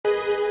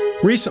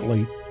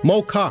Recently,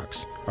 Moe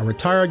Cox, a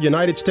retired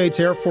United States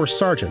Air Force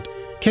sergeant,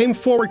 came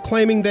forward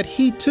claiming that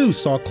he too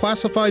saw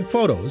classified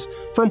photos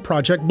from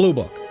Project Blue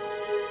Book.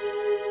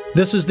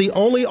 This is the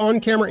only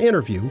on-camera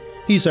interview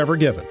he's ever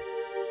given.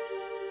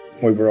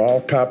 We were all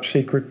top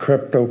secret,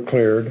 crypto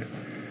cleared,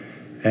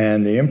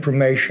 and the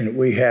information that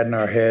we had in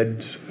our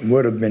heads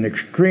would have been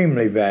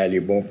extremely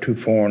valuable to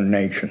foreign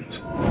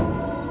nations.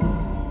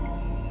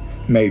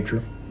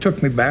 Major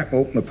took me back,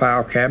 opened the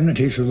file cabinet.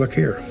 He said, "Look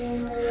here."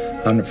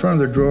 On the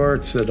front of the drawer,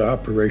 it said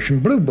Operation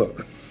Blue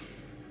Book.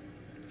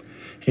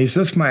 He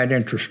said, "This might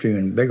interest you."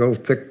 In big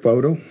old thick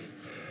photo,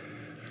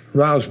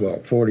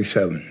 Roswell,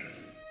 47.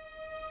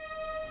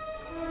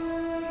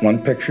 One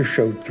picture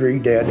showed 3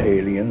 dead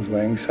aliens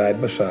laying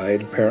side by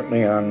side,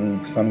 apparently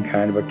on some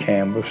kind of a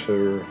canvas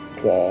or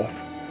cloth,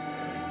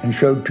 and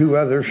showed 2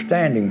 others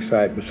standing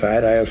side by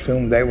side. I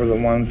assumed they were the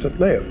ones that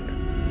lived.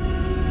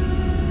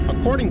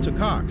 According to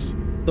Cox,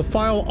 the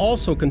file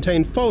also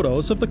contained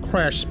photos of the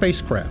crashed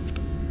spacecraft.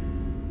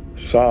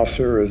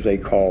 Saucer, as they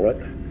call it,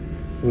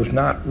 was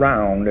not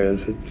round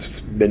as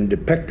it's been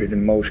depicted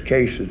in most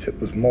cases.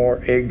 It was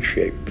more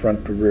egg-shaped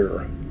front to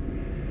rear,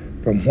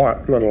 from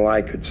what little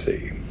I could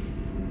see.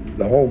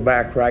 The whole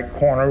back right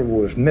corner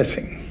was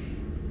missing,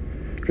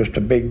 just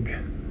a big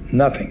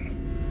nothing.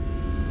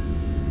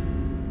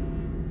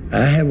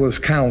 I was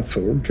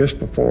counseled just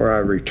before I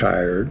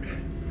retired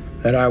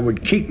that I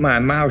would keep my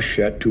mouth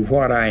shut to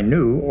what I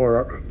knew,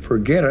 or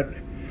forget it,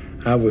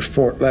 I was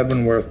Fort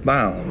Leavenworth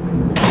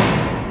bound.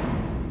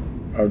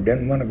 I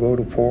didn't want to go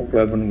to Fort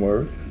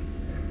Leavenworth,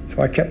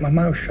 so I kept my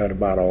mouth shut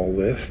about all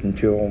this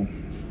until,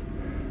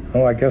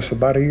 I guess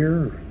about a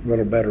year, a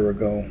little better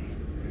ago.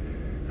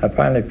 I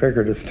finally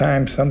figured it's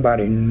time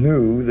somebody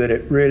knew that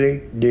it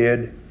really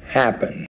did happen.